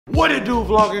What it do,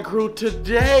 vlogging crew?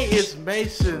 Today is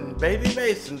Mason, baby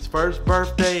Mason's first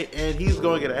birthday, and he's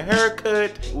gonna get a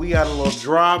haircut. We got a little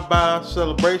drive-by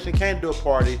celebration. Can't do a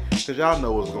party because y'all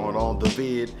know what's going on, the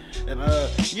vid. And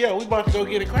yeah, we about to go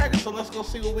get it cracking, so let's go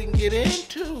see what we can get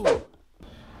into.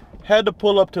 Had to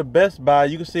pull up to Best Buy.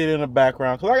 You can see it in the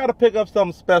background because I got to pick up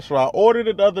something special. I ordered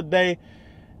it the other day.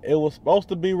 It was supposed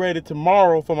to be ready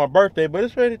tomorrow for my birthday, but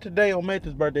it's ready today on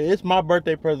Mason's birthday. It's my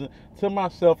birthday present to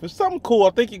myself. It's something cool.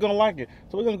 I think you're going to like it.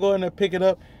 So we're going to go in there and pick it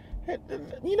up.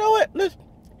 You know what?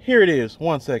 Here it is.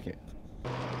 1 second.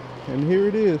 And here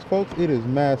it is, folks. It is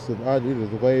massive. It is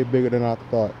way bigger than I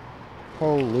thought.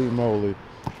 Holy moly.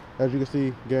 As you can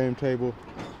see, game table,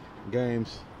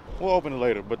 games. We'll open it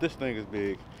later, but this thing is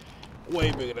big.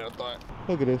 Way bigger than I thought.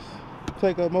 Look at this.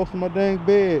 Take up most of my dang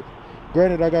bed.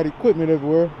 Granted, I got equipment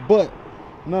everywhere, but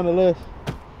nonetheless,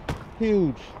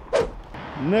 huge.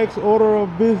 Next order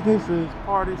of business is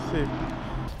Party City.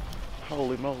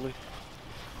 Holy moly.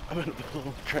 I'm in a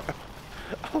balloon trap.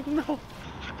 Oh no.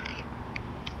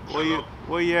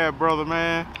 Where you at, brother,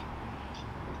 man?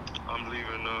 I'm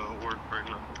leaving work right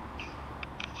now.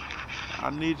 I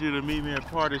need you to meet me at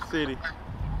Party City.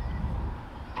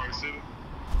 Party City?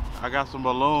 I got some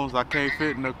balloons I can't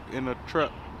fit in the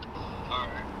truck.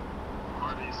 Alright.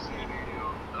 Party City.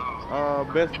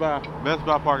 Best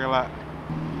Buy parking lot.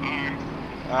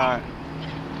 Alright.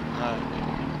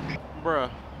 Bruh,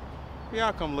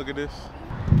 y'all come look at this.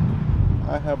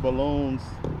 I have balloons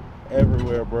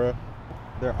everywhere, bruh.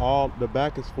 The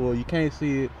back is full. You can't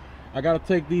see it. I gotta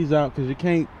take these out because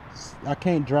I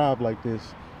can't drive like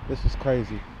this. This is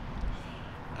crazy.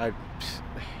 I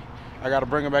gotta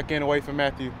bring them back in away from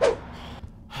Matthew.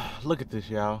 Look at this,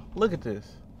 y'all. Look at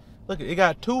this. Look, it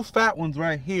got two fat ones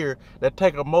right here that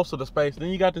take up most of the space. Then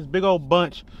you got this big old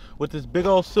bunch with this big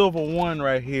old silver one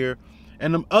right here.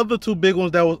 And them other two big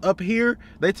ones that was up here,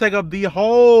 they take up the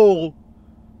whole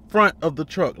front of the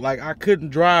truck. Like, I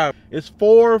couldn't drive. It's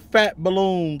 4 fat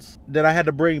balloons that I had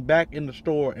to bring back in the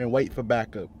store and wait for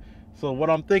backup. So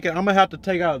what I'm thinking, I'm gonna have to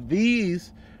take out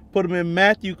these, put them in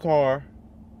Matthew's car.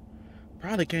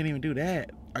 Probably can't even do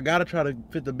that. I gotta try to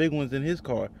fit the big ones in his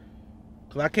car.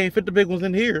 Cause I can't fit the big ones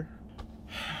in here.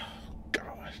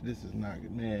 Gosh, this is not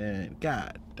good, man.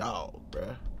 God dog,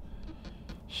 bruh.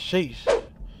 Sheesh.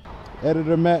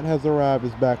 Editor Matt has arrived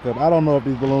as backup. I don't know if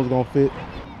these balloons gonna fit.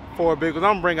 4 big ones.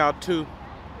 I'm gonna bring out 2.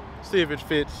 See if it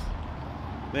fits.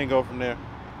 Then go from there.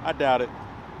 I doubt it.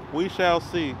 We shall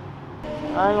see. I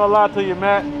ain't gonna lie to you,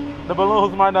 Matt. The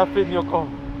balloons might not fit in your car.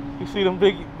 You see them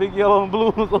big yellow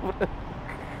balloons over there?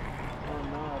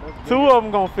 2 of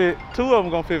them gonna fit. 2 of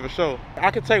them gonna fit for sure.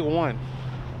 I could take 1.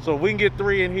 So if we can get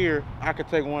 3 in here, I could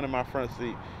take 1 in my front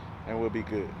seat and we'll be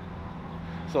good.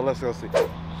 So let's go see.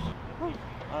 All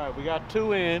right, we got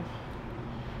 2 in.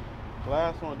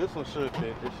 Last one, this one should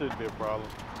fit. It shouldn't be a problem.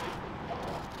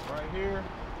 Right here.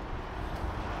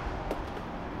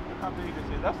 How big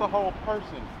is it? That's a whole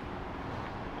person.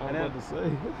 I was about to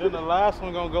say. Then the last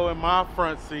one gonna go in my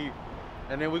front seat.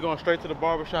 And then we're going straight to the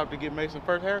barbershop to get Mason's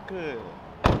first haircut.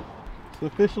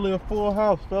 It's officially a full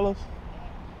house, fellas.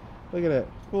 Look at that,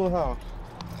 full house.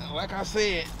 Like I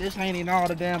said, this ain't even all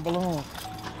the damn balloons.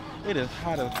 It is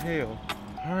hot as hell.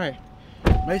 All right,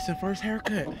 Mason's first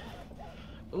haircut.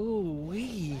 Ooh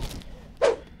wee.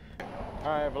 All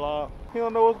right, vlog. He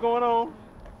don't know what's going on.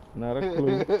 Not a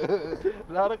clue.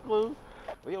 Not a clue.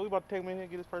 But yeah, we about to take him in here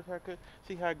and get his first haircut.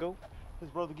 See how it go. His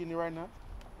brother getting it right now.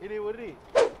 It is what it is.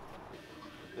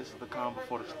 This is the calm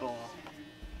before the storm.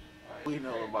 We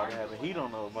know what about to happen. He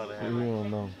don't know what about to happen. You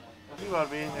don't know. He about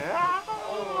to be in here.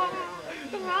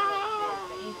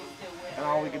 And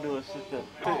all we can do is sit there.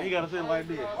 He gotta sit like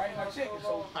this.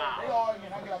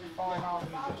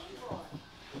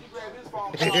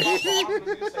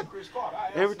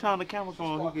 Every time the camera's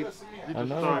on, he just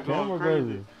start going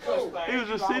crazy. He was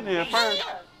just sitting here first.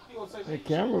 The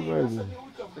camera baby.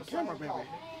 The camera baby.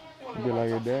 You be like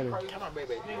your daddy. Camera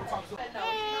baby.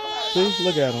 See,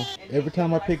 look at him. Every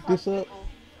time I pick this up,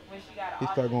 he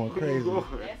start going crazy.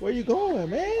 Where you going,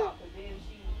 man?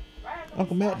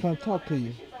 Uncle Matt trying to talk to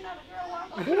you.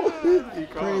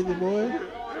 Crazy boy.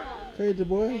 Crazy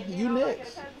boy. You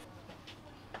next.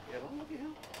 Yeah, don't look at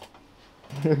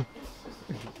him.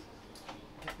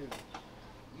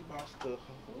 You about to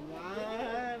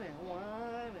whine and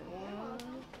whine and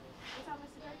whine.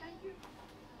 Thank you.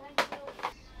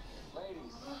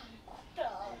 Ladies,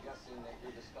 I'm guessing that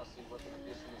you're discussing what the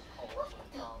condition is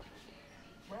called.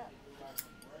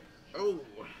 Oh.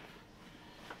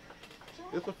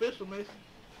 It's official, Mason.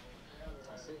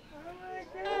 I see. Oh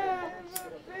my God,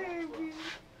 my baby.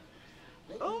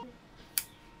 Oh.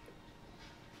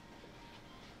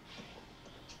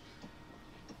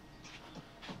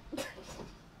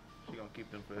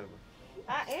 forever.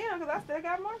 I am, because I still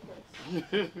got Marcus.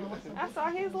 I saw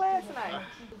his last night.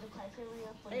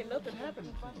 Ain't nothing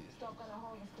happening to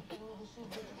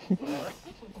you.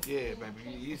 Yeah,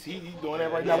 baby. He's doing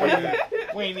that right now.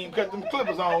 We ain't even cut them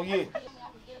clippers on yet. So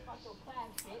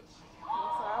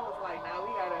I was like, now we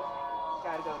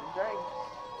gotta go to Drake.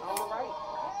 On the right.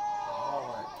 All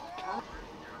right.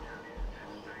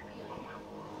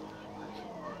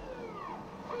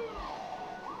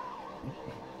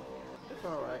 It's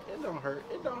all right. It don't hurt.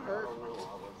 It don't hurt.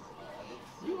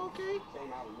 You okay?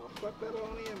 Put that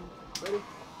on in. Ready?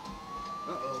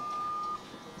 Uh-oh.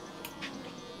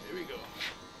 Here we go.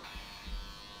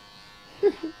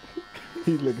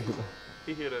 He looking.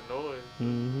 He hear that noise.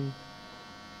 Mm-hmm.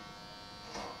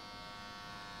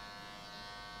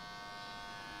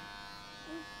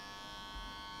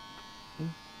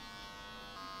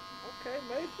 Okay,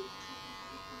 Mason.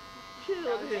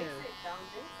 Chill then.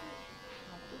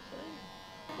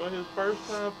 For his first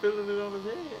time feeling it on his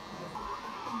head.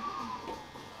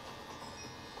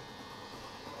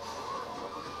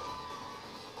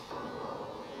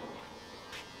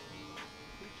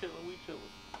 We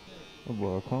chilling. Oh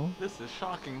boy, calm. This is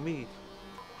shocking me.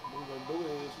 What we're gonna do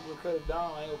is we're gonna cut it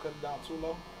down. I ain't gonna cut it down too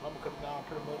low. I'm gonna cut it down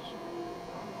pretty much.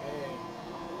 And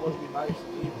it wouldn't be nice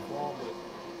and even for him, but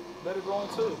let it grow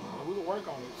into it. And we can work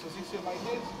on it. Since he's sitting like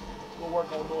this, we're gonna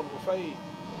work on doing it with fade.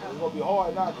 It's gonna be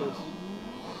hard now because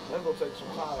that's gonna take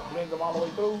some time to blend them all the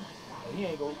way through. And he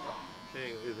ain't gonna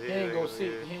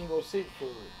sit for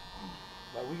it.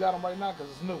 Like we got him right now because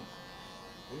it's new.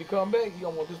 When he come back, he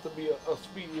gonna want this to be a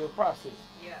speedier process.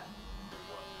 Yeah.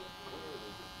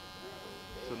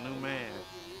 It's a new man.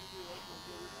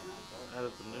 That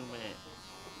is a new man.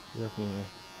 Definitely.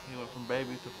 He went from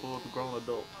baby to full grown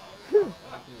adult.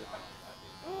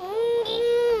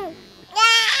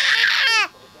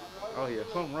 Oh yeah,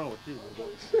 something wrong with you.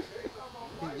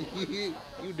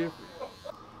 You different.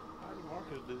 How did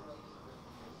Marcus do?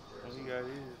 When he got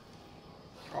his.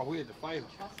 Oh, we had to fight him.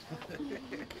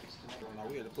 No,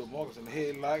 we had to put Marcus in the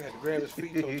headlock, had to grab his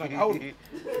feet, so I was like, hold him.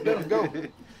 Let him go.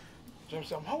 Jim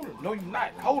said, I'm holding him. No, you're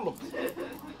not. Hold him.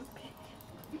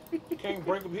 You can't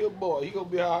break him here, boy. He gonna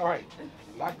be all right.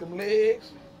 Lock them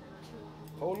legs.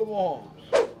 Hold them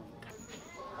arms. All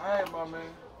right, my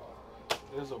man.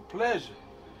 It's a pleasure.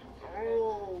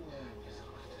 Oh.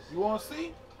 You want to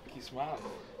see? Keep smiling.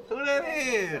 Who that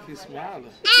is? He's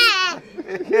smiling.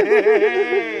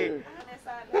 Hey!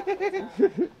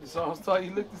 The song start,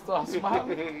 you look and start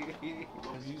smiling.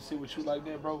 If you see what you like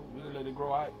that, bro, we can let it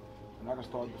grow out. And I can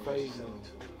start the phase.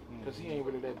 Because he ain't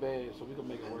really that bad, so we can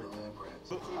make it work.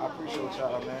 I appreciate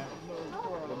y'all, man.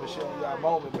 Let me show y'all a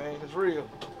moment, man. It's real.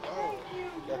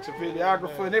 Got your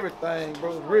videographer and everything,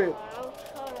 bro. It's real.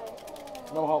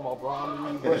 No homo, bro. I'm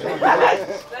gonna brush on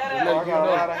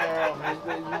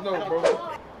you know, bro.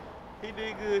 He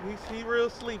did good. He real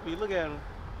sleepy. Look at him.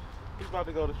 He's about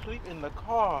to go to sleep in the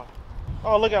car.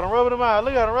 Oh, look at him rubbing him eye.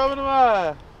 Look at him rubbing him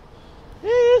eye.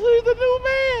 He's the new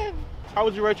man. How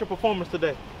would you rate your performance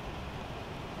today?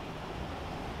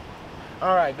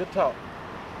 All right, good talk.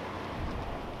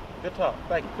 Good talk.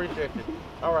 Thank you. Appreciate it.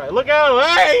 All right, look at him.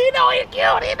 Hey, you know he's cute.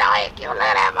 You know he's cute. Look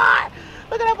at that boy.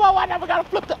 Look at that boy. I never got to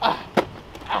flip the.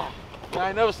 I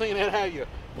ain't never seen that, have you?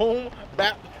 Boom,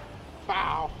 bap,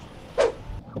 foul.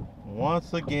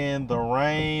 Once again, the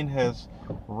rain has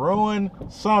ruined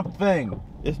something.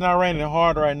 It's not raining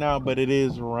hard right now, but it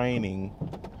is raining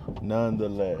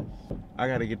nonetheless. I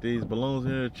gotta get these balloons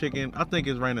in the chicken. I think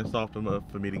it's raining soft enough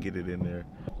for me to get it in there.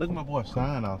 Look at my boy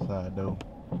sign outside though.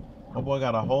 My boy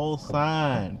got a whole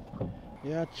sign.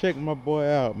 Yeah, check my boy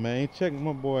out, man. Check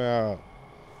my boy out.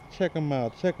 Check him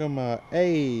out. Check him out.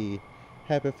 Hey,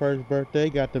 happy first birthday.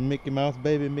 Got the Mickey Mouse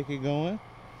baby Mickey going.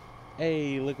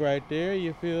 Hey, look right there.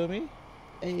 You feel me?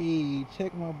 Hey,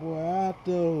 check my boy out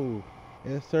though.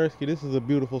 Yes, Sirski, this is a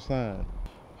beautiful sign.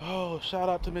 Oh, shout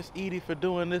out to Miss Edie for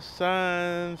doing this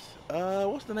signs.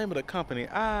 What's the name of the company?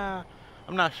 I'm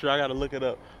not sure. I gotta look it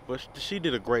up. But she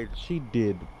did a great. She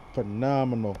did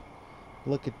phenomenal.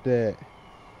 Look at that.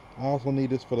 I also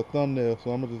need this for the thumbnail,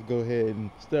 so I'm gonna just go ahead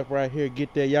and step right here,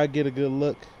 get that. Y'all get a good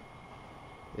look.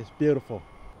 It's beautiful.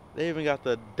 They even got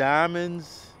the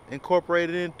diamonds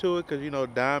incorporated into it, cause you know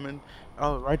diamond.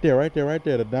 Oh, right there, right there, right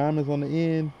there. The diamond's on the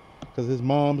end, cause his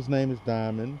mom's name is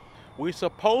Diamond. We're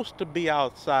supposed to be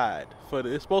outside for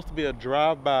it's supposed to be a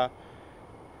drive-by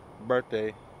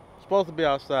birthday. Supposed to be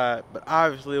outside, but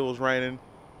obviously it was raining.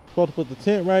 Supposed to put the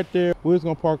tent right there. We was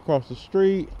gonna park across the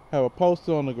street, have a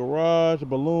poster on the garage,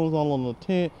 balloons all on the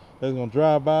tent. They're gonna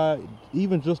drive by.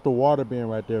 Even just the water being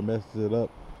right there messes it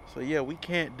up. So yeah, we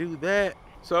can't do that.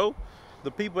 So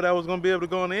the people that was gonna be able to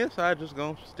go on the inside just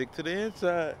gonna stick to the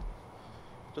inside.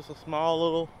 Just a small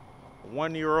little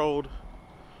 1-year-old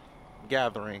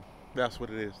gathering. That's what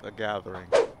it is, a gathering.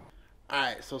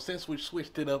 Alright, so since we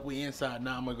switched it up, we inside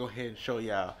now. I'm gonna go ahead and show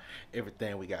y'all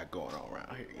everything we got going on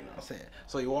around here, you know what I'm saying?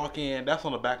 So you walk in, that's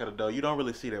on the back of the door. You don't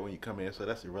really see that when you come in, so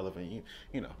that's irrelevant,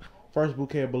 you know. First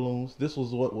bouquet of balloons. This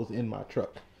was what was in my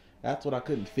truck. That's what I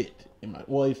couldn't fit in my,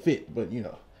 well, it fit, but you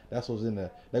know, that's what's in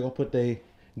there. They're gonna put their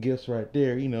gifts right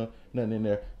there, you know, nothing in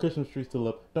there. Christmas tree still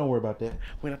up. Don't worry about that.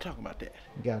 We're not talking about that.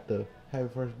 Got the happy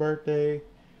first birthday.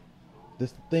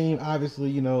 This theme, obviously,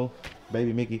 you know,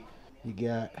 baby Mickey. You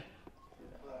got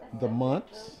the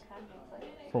months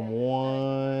from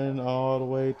 1 all the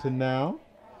way to now,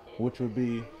 which would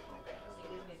be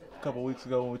a couple weeks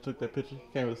ago when we took that picture.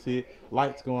 Can't really see it.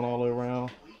 Lights going all the way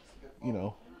around, you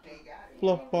know,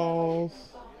 fluff balls,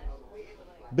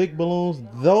 big balloons.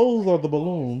 Those are the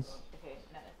balloons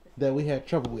that we had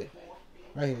trouble with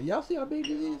right here. Y'all see how big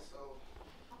it is?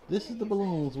 This is the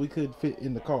balloons we could fit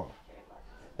in the car.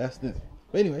 That's this.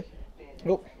 But anyway,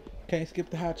 oh, can't skip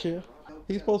the high chair.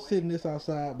 He's supposed to sit in this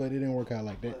outside, but it didn't work out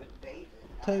like that.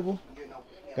 Table,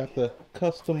 got the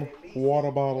custom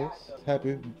water bottles.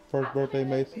 Happy first birthday,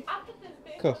 Mason.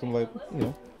 Custom label, you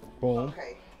know, boom.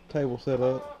 Table set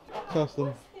up,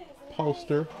 custom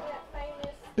poster.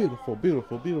 Beautiful,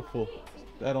 beautiful, beautiful.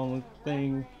 That on the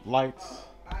thing, lights.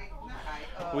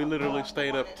 We literally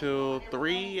stayed up till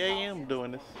 3 a.m.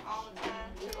 doing this.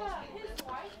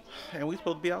 And we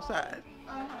supposed to be outside.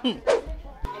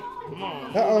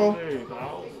 Uh-oh.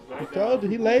 I told you,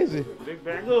 he lazy. Big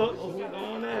back hook. Oh, we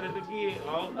going at it again.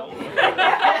 Oh,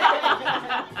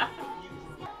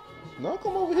 no. No,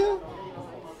 come over here.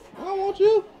 I don't want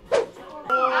you.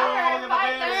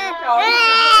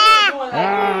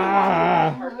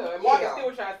 Marcus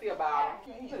still trying to see about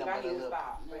him. I need to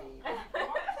stop.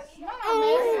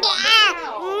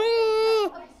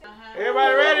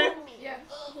 Everybody ready? Yeah.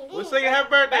 We're singing happy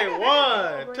birthday.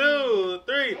 1, 2,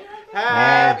 3.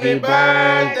 Happy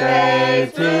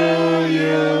birthday to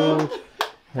you.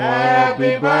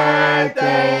 Happy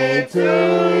birthday to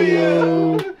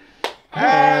you.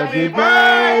 Happy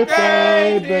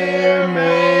birthday, dear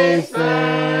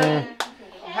Mason.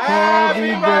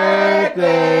 Happy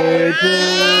birthday to you.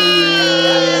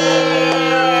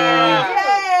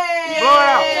 Blow it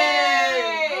out.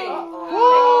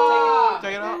 Woo.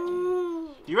 Take it out.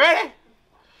 You ready?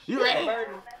 You ready?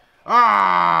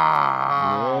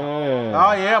 Ah. Yeah.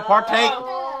 Oh yeah, partake.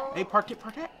 Hey,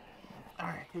 partake. All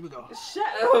right, here we go. Shut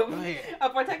up. Go ahead.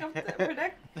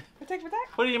 Protect.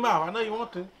 Put it in your mouth. I know you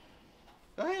want to.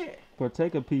 Go ahead.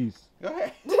 Partake a piece. Go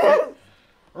ahead.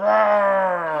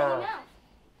 Roar.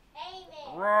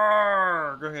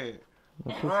 Roar. Go ahead.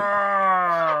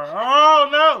 Roar. Oh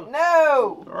no.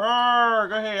 No. Roar.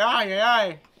 Go ahead.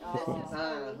 Aye.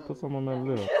 Put some on that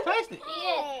little. Taste it.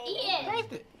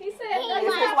 Taste it. He said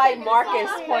this is like Marcus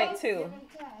point 2.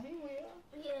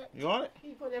 You want it?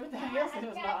 He put everything else in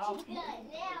his mouth.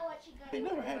 I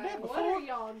never had that before. What are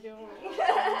y'all doing?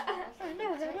 I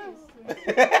never had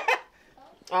that.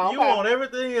 You want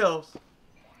everything else.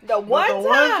 The one the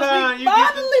one time we you get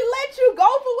finally let you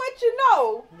go for what you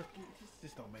know.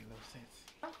 This don't make no sense.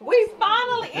 We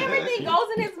finally, everything goes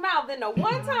in his mouth. Then the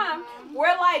one time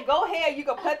we're like, go ahead, you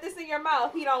can put this in your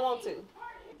mouth. He don't want to.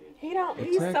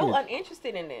 He's so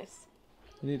uninterested in this.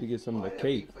 You need to get some of the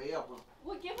cake.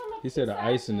 Well, give him He said the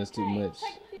icing is too much.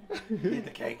 Eat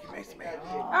the cake, it makes me mad.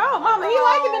 Oh, mama, he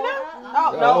liking it now?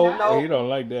 Oh, no. He don't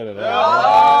like that at all.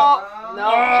 Oh, no.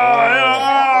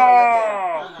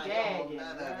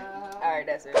 All right,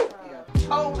 that's it.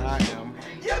 I am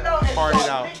partied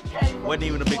out. Wasn't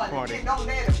even a big party,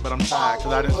 but I'm tired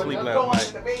because I didn't sleep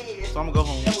last night. So I'm gonna go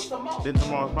home. Then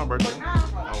tomorrow's my birthday. I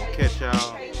will catch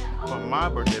y'all for my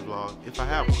birthday vlog if I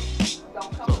have one.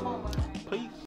 So